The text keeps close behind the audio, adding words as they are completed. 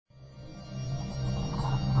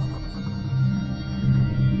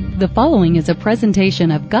The following is a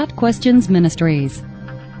presentation of Got Questions Ministries.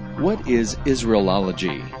 What is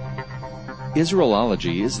Israelology?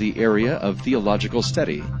 Israelology is the area of theological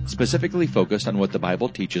study specifically focused on what the Bible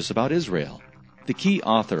teaches about Israel. The key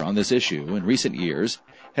author on this issue in recent years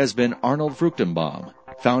has been Arnold Fruchtenbaum,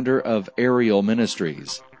 founder of Ariel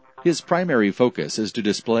Ministries. His primary focus is to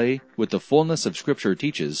display what the fullness of Scripture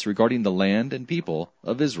teaches regarding the land and people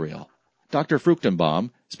of Israel. Dr.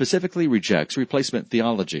 Fruchtenbaum specifically rejects replacement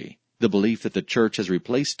theology, the belief that the church has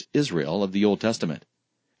replaced Israel of the Old Testament.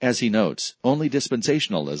 As he notes, only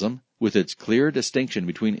dispensationalism, with its clear distinction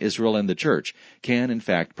between Israel and the church, can in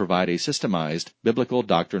fact provide a systemized biblical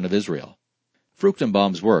doctrine of Israel.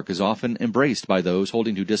 Fruchtenbaum's work is often embraced by those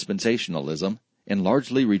holding to dispensationalism and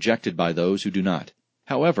largely rejected by those who do not.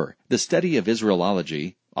 However, the study of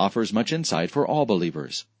Israelology offers much insight for all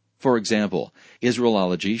believers. For example,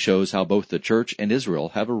 Israelology shows how both the church and Israel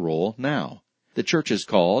have a role now. The church is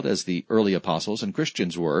called, as the early apostles and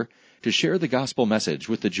Christians were, to share the gospel message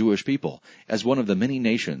with the Jewish people as one of the many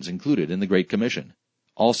nations included in the Great Commission.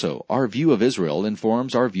 Also, our view of Israel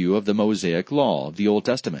informs our view of the Mosaic Law of the Old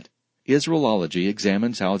Testament. Israelology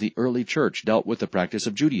examines how the early church dealt with the practice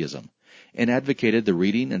of Judaism and advocated the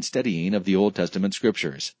reading and studying of the Old Testament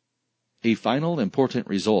scriptures. A final important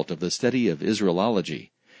result of the study of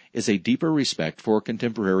Israelology is a deeper respect for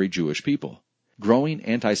contemporary Jewish people. Growing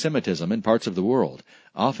anti-Semitism in parts of the world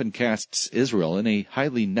often casts Israel in a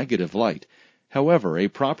highly negative light. However, a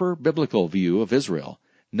proper biblical view of Israel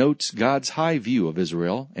notes God's high view of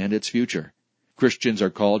Israel and its future. Christians are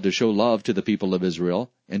called to show love to the people of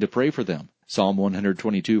Israel and to pray for them. Psalm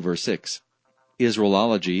 122, verse 6.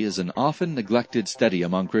 Israelology is an often neglected study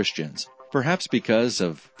among Christians, perhaps because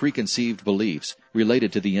of preconceived beliefs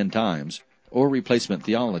related to the end times or replacement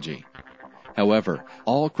theology. However,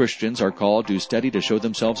 all Christians are called to study to show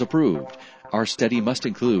themselves approved. Our study must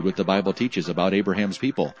include what the Bible teaches about Abraham's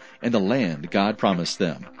people and the land God promised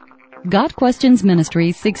them. Got Questions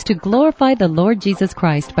Ministry seeks to glorify the Lord Jesus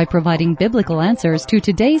Christ by providing biblical answers to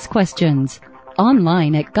today's questions.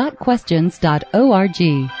 Online at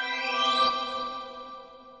gotquestions.org.